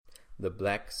The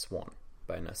Black Swan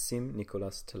by Nassim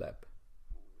Nicholas Taleb.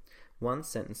 One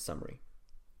sentence summary.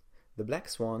 The Black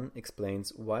Swan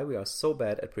explains why we are so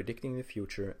bad at predicting the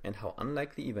future and how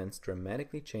unlikely events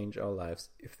dramatically change our lives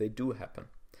if they do happen,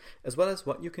 as well as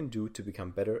what you can do to become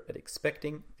better at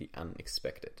expecting the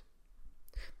unexpected.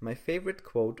 My favorite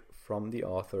quote from the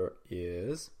author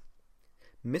is,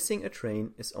 "Missing a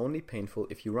train is only painful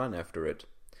if you run after it.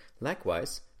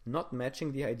 Likewise, not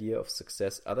matching the idea of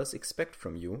success others expect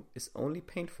from you is only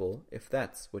painful if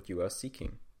that's what you are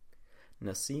seeking."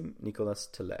 Nassim Nicholas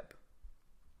Taleb.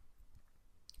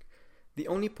 The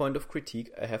only point of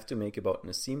critique I have to make about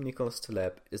Nassim Nicholas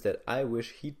Taleb is that I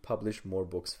wish he'd publish more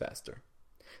books faster.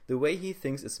 The way he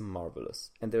thinks is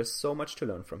marvelous, and there's so much to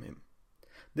learn from him.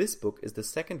 This book is the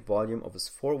second volume of his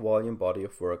 4-volume body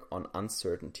of work on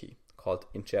uncertainty, called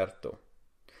Incerto.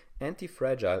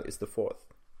 Anti-Fragile is the fourth.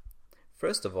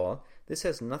 First of all, this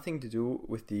has nothing to do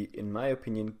with the, in my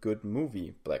opinion, good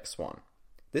movie Black Swan.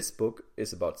 This book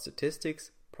is about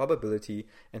statistics, probability,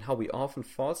 and how we often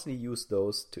falsely use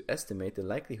those to estimate the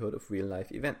likelihood of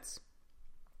real-life events.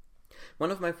 One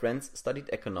of my friends studied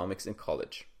economics in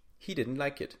college. He didn't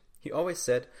like it. He always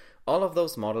said, all of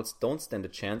those models don't stand a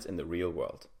chance in the real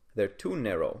world. They're too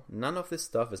narrow. None of this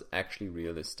stuff is actually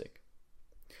realistic.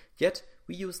 Yet,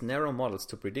 we use narrow models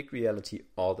to predict reality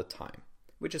all the time,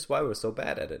 which is why we're so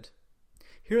bad at it.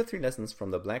 Here are 3 lessons from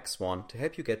the Black Swan to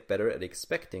help you get better at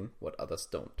expecting what others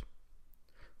don't.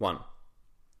 1.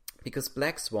 Because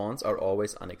black swans are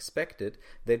always unexpected,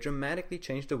 they dramatically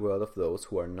change the world of those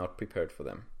who are not prepared for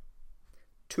them.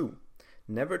 2.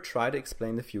 Never try to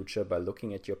explain the future by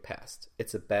looking at your past.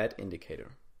 It's a bad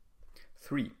indicator.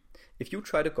 3. If you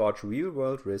try to gauge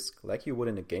real-world risk like you would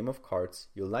in a game of cards,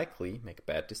 you'll likely make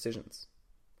bad decisions.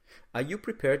 Are you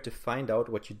prepared to find out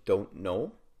what you don't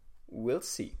know? We'll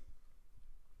see.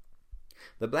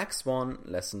 The Black Swan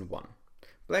Lesson 1.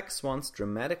 Black swans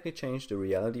dramatically change the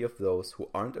reality of those who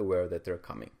aren't aware that they're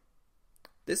coming.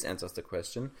 This answers the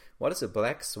question, what is a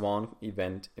black swan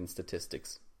event in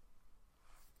statistics?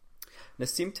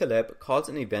 Nassim Taleb calls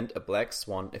an event a black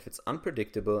swan if it's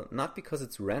unpredictable, not because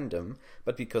it's random,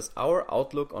 but because our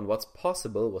outlook on what's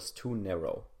possible was too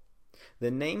narrow.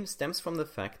 The name stems from the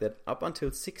fact that up until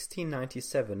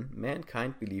 1697,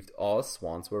 mankind believed all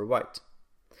swans were white.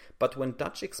 But when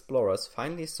Dutch explorers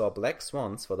finally saw black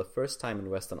swans for the first time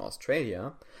in Western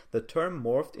Australia, the term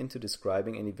morphed into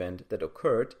describing an event that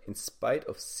occurred in spite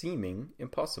of seeming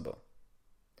impossible.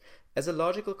 As a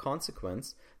logical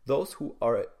consequence, those who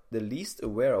are the least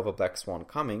aware of a black swan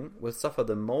coming will suffer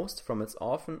the most from its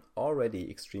often already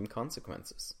extreme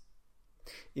consequences.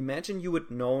 Imagine you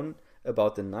had known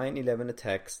about the 9/11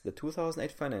 attacks, the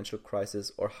 2008 financial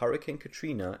crisis, or Hurricane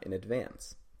Katrina in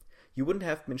advance. You wouldn't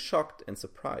have been shocked and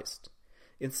surprised.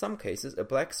 In some cases, a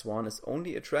black swan is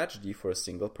only a tragedy for a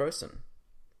single person.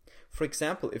 For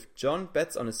example, if John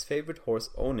bets on his favorite horse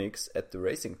Onyx at the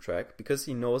racing track because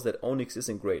he knows that Onyx is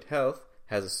in great health,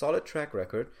 has a solid track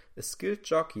record, a skilled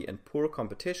jockey and poor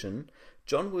competition,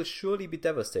 John will surely be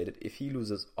devastated if he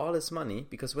loses all his money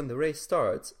because when the race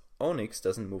starts, Onyx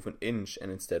doesn't move an inch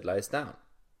and instead lies down.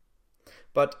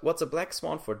 But what's a black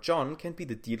swan for John can be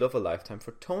the deal of a lifetime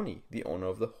for Tony, the owner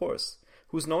of the horse,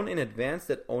 who's known in advance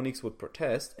that Onyx would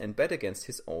protest and bet against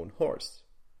his own horse.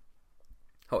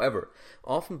 However,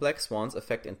 often black swans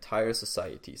affect entire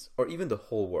societies, or even the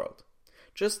whole world.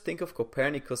 Just think of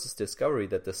Copernicus' discovery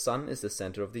that the sun is the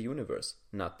center of the universe,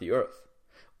 not the earth,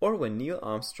 or when Neil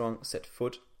Armstrong set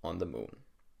foot on the moon.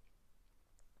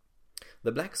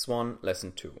 The Black Swan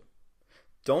Lesson 2.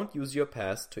 Don't use your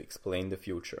past to explain the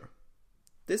future.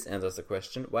 This answers the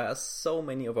question, why are so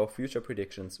many of our future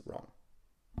predictions wrong?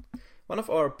 One of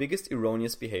our biggest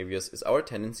erroneous behaviors is our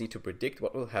tendency to predict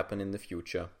what will happen in the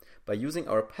future by using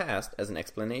our past as an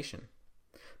explanation.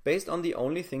 Based on the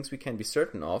only things we can be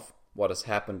certain of, what has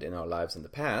happened in our lives in the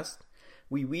past,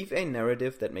 we weave a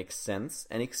narrative that makes sense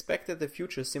and expect that the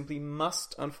future simply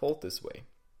must unfold this way.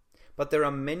 But there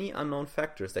are many unknown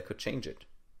factors that could change it.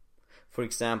 For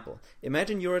example,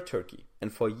 imagine you're a turkey,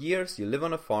 and for years you live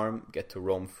on a farm, get to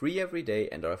roam free every day,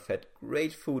 and are fed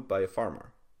great food by a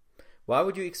farmer. Why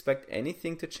would you expect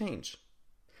anything to change?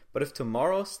 But if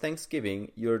tomorrow's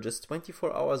Thanksgiving, you're just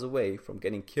 24 hours away from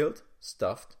getting killed,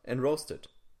 stuffed, and roasted.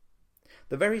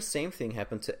 The very same thing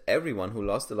happened to everyone who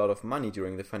lost a lot of money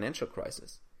during the financial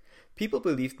crisis. People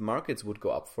believed markets would go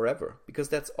up forever, because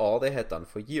that's all they had done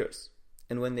for years.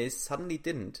 And when they suddenly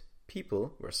didn't,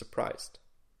 people were surprised.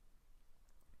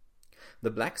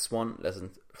 The Black Swan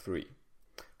Lesson 3.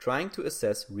 Trying to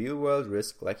assess real-world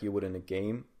risk like you would in a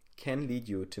game can lead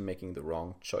you to making the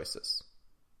wrong choices.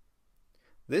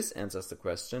 This answers the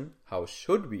question, how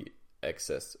should we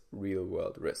excess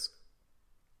real-world risk.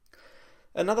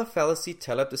 Another fallacy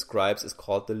Taleb describes is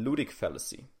called the ludic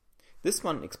fallacy. This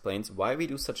one explains why we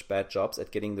do such bad jobs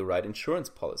at getting the right insurance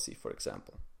policy, for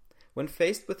example. When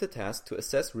faced with the task to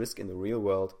assess risk in the real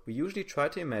world, we usually try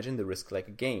to imagine the risk like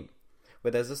a game,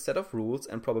 where there's a set of rules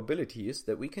and probabilities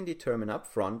that we can determine up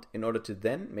front in order to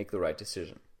then make the right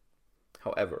decision.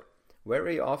 However,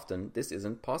 very often this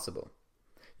isn't possible.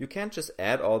 You can't just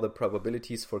add all the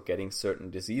probabilities for getting certain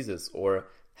diseases or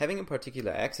having a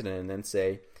particular accident and then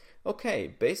say,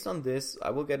 okay, based on this, I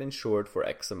will get insured for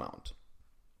X amount.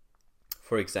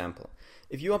 For example,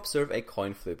 if you observe a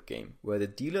coin flip game where the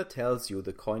dealer tells you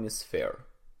the coin is fair,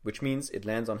 which means it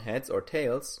lands on heads or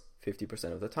tails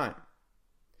 50% of the time,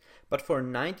 but for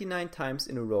 99 times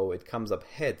in a row it comes up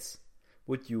heads,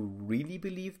 would you really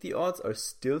believe the odds are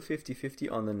still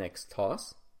 50-50 on the next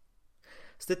toss?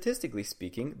 Statistically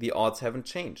speaking, the odds haven't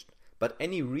changed, but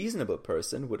any reasonable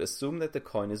person would assume that the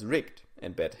coin is rigged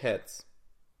and bet heads.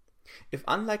 If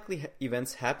unlikely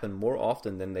events happen more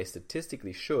often than they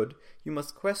statistically should, you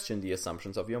must question the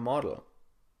assumptions of your model.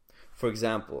 For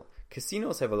example,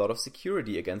 casinos have a lot of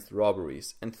security against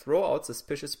robberies and throw out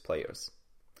suspicious players.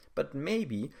 But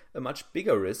maybe a much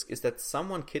bigger risk is that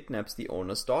someone kidnaps the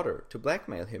owner's daughter to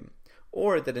blackmail him,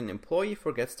 or that an employee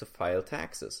forgets to file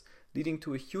taxes, leading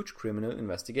to a huge criminal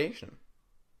investigation.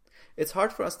 It's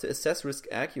hard for us to assess risk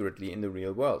accurately in the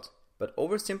real world, but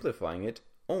oversimplifying it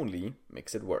only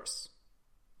makes it worse.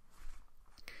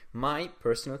 My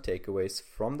personal takeaways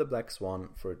from the Black Swan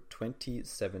for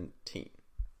 2017.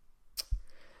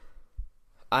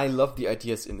 I love the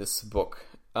ideas in this book.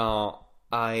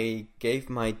 I gave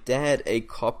my dad a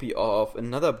copy of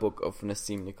another book of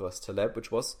Nassim Nicholas Taleb, which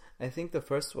was, I think, the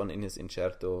first one in his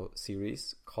Incerto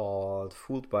series, called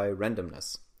Fooled by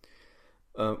Randomness,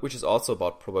 which is also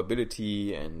about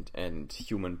probability and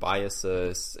human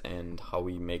biases and how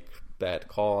we make bad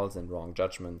calls and wrong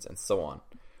judgments and so on.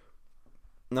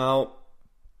 Now,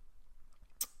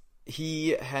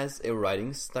 he has a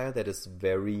writing style that is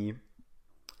very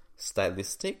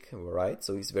stylistic, right?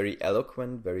 So he's very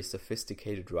eloquent, very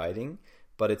sophisticated writing,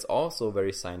 but it's also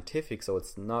very scientific, so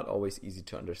it's not always easy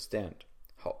to understand.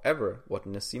 However, what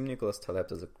Nassim Nicholas Taleb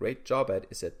does a great job at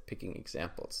is at picking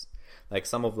examples. Like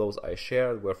some of those I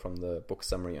shared were from the book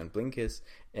summary on Blinkist,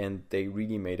 and they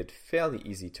really made it fairly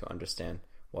easy to understand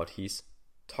what he's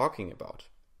talking about.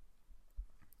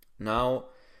 Now,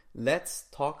 let's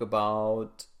talk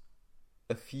about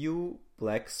a few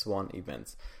Black Swan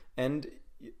events. And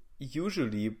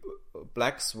usually,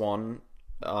 Black Swan,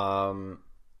 I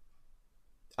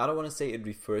don't want to say it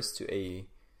refers to a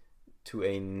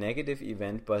negative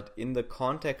event, but in the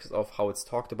context of how it's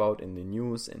talked about in the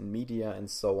news and media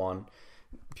and so on,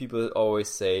 people always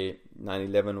say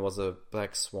 9/11 was a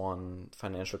black swan,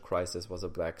 financial crisis was a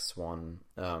black swan,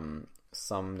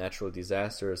 some natural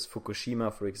disasters,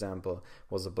 Fukushima, for example,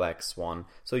 was a black swan.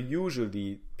 So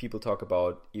usually people talk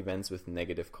about events with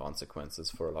negative consequences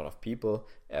for a lot of people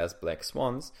as black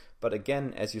swans. But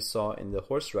again, as you saw in the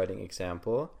horse riding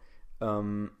example,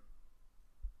 well,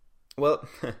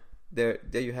 there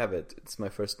you have it. It's my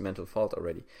first mental fault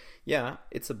already. Yeah,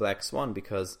 it's a black swan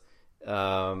because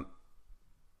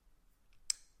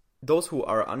those who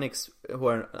are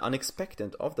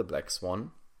unexpectant of the black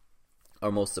swan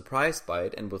are most surprised by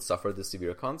it and will suffer the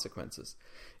severe consequences.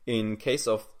 In case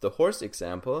of the horse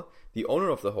example, the owner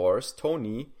of the horse,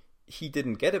 Tony, he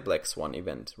didn't get a black swan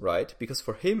event, right? Because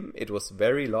for him it was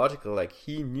very logical, like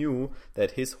he knew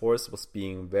that his horse was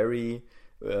being very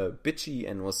bitchy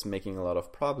and was making a lot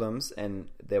of problems, and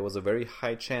there was a very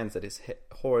high chance that his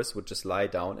horse would just lie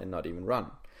down and not even run.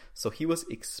 So he was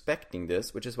expecting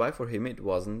this, which is why for him it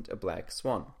wasn't a black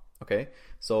swan. Okay,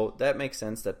 so that makes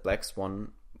sense that black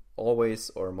swan always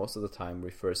or most of the time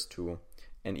refers to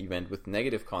an event with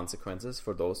negative consequences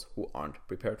for those who aren't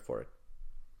prepared for it.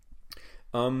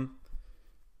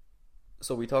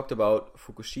 So we talked about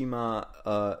Fukushima,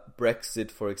 Brexit,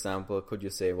 for example, could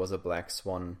you say was a black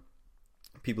swan?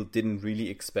 People didn't really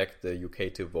expect the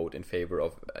UK to vote in favor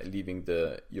of leaving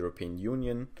the European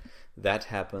Union. That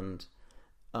happened.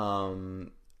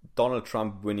 Donald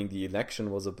Trump winning the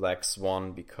election was a black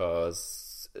swan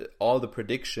because all the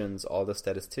predictions, all the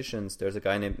statisticians, there's a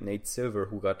guy named Nate Silver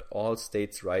who got all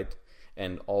states right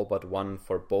and all but one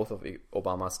for both of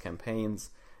Obama's campaigns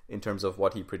in terms of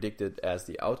what he predicted as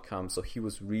the outcome. So he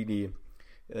was really,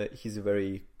 he's a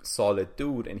very solid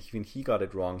dude, and even he got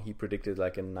it wrong. He predicted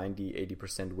like a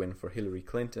 90-80% win for Hillary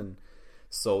Clinton.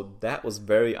 So that was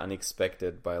very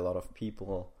unexpected by a lot of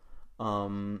people.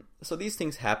 So these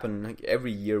things happen. Like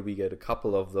every year we get a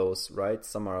couple of those, right?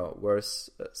 Some are worse,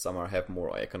 some have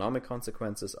more economic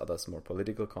consequences, others more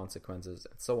political consequences,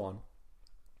 and so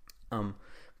on.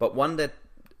 But one that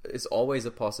is always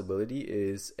a possibility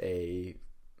is a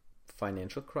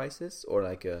financial crisis, or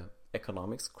like a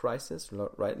economics crisis,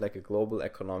 right? Like a global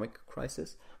economic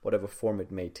crisis, whatever form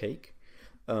it may take.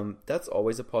 That's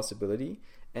always a possibility.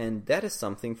 And that is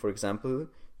something, for example,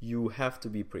 you have to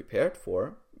be prepared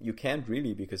for. You can't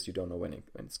really, because you don't know when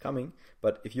it's coming.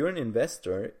 But if you're an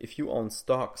investor, if you own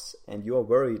stocks and you're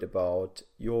worried about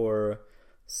the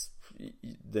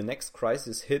next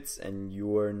crisis hits and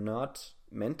you're not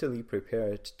mentally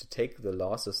prepared to take the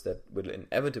losses that will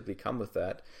inevitably come with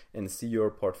that, and see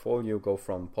your portfolio go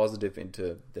from positive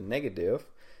into the negative,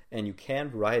 and you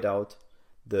can't ride out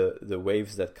the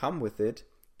waves that come with it,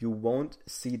 you won't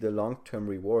see the long-term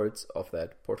rewards of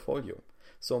that portfolio.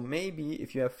 So maybe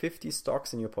if you have 50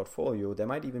 stocks in your portfolio, there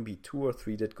might even be 2 or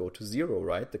 3 that go to zero,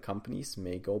 right? The companies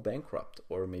may go bankrupt,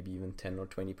 or maybe even 10 or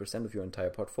 20% of your entire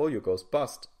portfolio goes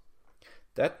bust.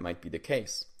 That might be the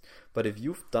case. But if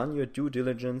you've done your due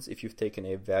diligence, if you've taken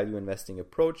a value investing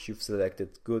approach, you've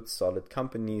selected good, solid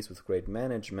companies with great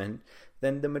management,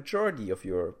 then the majority of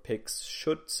your picks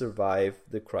should survive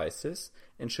the crisis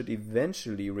and should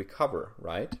eventually recover,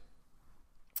 right?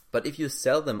 But if you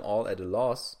sell them all at a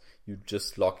loss, you're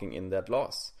just locking in that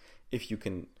loss. If you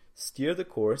can steer the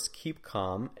course, keep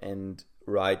calm, and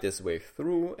ride this wave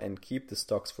through and keep the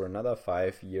stocks for another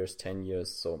 5 years, 10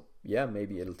 years, so yeah,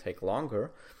 maybe it'll take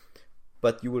longer,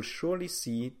 but you will surely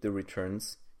see the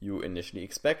returns you initially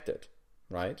expected,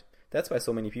 right? That's why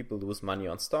so many people lose money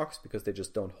on stocks, because they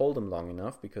just don't hold them long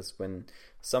enough, because when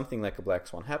something like a Black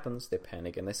Swan happens, they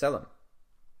panic and they sell them.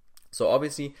 So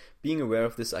obviously, being aware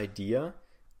of this idea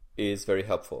is very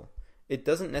helpful. It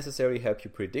doesn't necessarily help you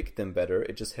predict them better,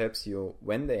 it just helps you,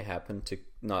 when they happen, to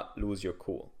not lose your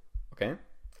cool, okay?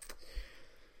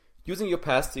 Using your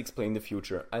past to explain the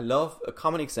future. I love a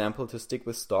common example to stick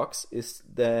with stocks is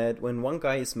that when one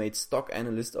guy is made stock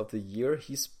analyst of the year,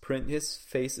 his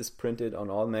face is printed on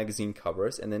all magazine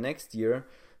covers, and the next year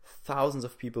thousands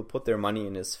of people put their money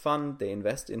in his fund, they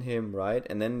invest in him, right?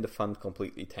 And then the fund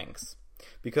completely tanks.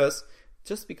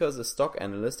 Just because a stock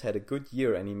analyst had a good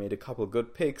year and he made a couple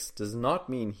good picks does not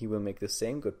mean he will make the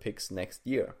same good picks next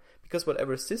year, because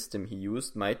whatever system he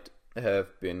used might have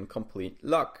been complete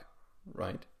luck,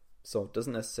 right? So it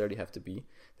doesn't necessarily have to be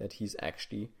that he's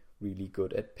actually really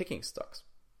good at picking stocks.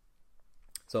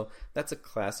 So that's a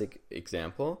classic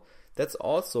example. That's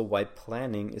also why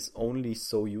planning is only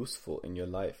so useful in your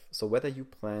life. So whether you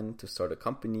plan to start a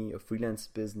company, a freelance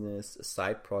business, a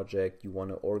side project, you want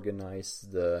to organize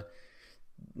the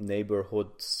neighborhood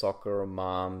soccer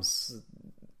moms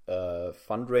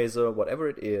fundraiser, whatever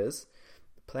it is,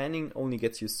 planning only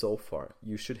gets you so far.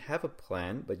 You should have a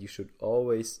plan, but you should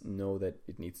always know that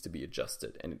it needs to be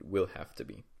adjusted, and it will have to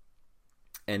be.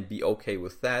 And be okay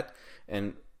with that,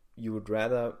 and you would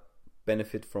rather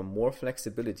benefit from more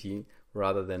flexibility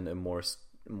rather than a more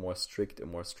strict, a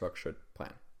more structured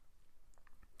plan.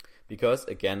 Because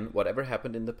again, whatever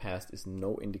happened in the past is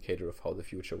no indicator of how the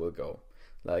future will go.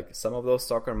 Like some of those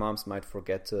soccer moms might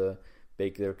forget to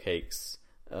bake their cakes.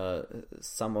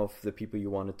 Some of the people you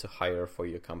wanted to hire for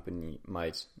your company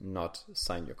might not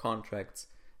sign your contracts.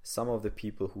 Some of the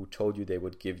people who told you they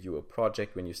would give you a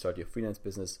project when you start your freelance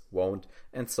business won't,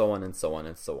 and so on and so on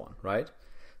and so on, right?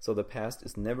 So the past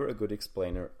is never a good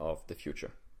explainer of the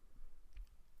future.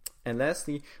 And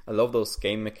lastly, I love those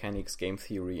game mechanics, game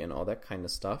theory, and all that kind of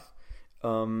stuff.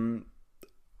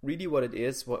 Really what it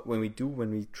is, when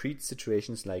we treat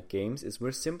situations like games, is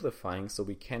we're simplifying so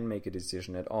we can make a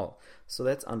decision at all. So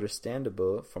that's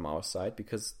understandable from our side,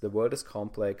 because the world is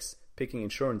complex, picking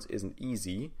insurance isn't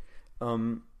easy.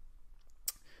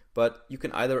 But you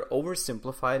can either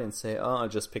oversimplify it and say, I'll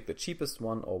just pick the cheapest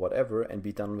one or whatever and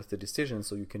be done with the decision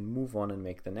so you can move on and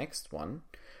make the next one.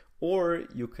 Or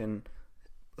you can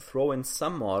throw in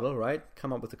some model, right?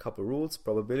 Come up with a couple rules,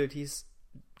 probabilities,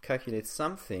 calculate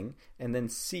something, and then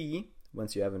see,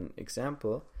 once you have an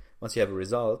example, once you have a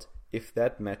result, if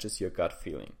that matches your gut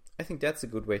feeling. I think that's a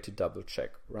good way to double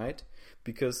check, right?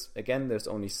 Because again, there's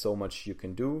only so much you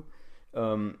can do.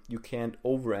 You can't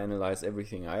overanalyze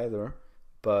everything either.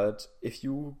 But if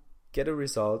you get a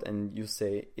result and you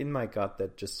say, in my gut,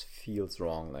 that just feels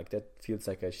wrong, like that feels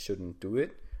like I shouldn't do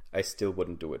it, I still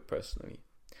wouldn't do it personally.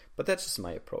 But that's just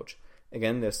my approach.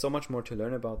 Again, there's so much more to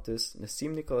learn about this.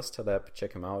 Nassim Nicholas Taleb,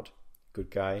 check him out. Good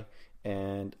guy.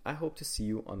 And I hope to see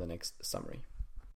you on the next summary.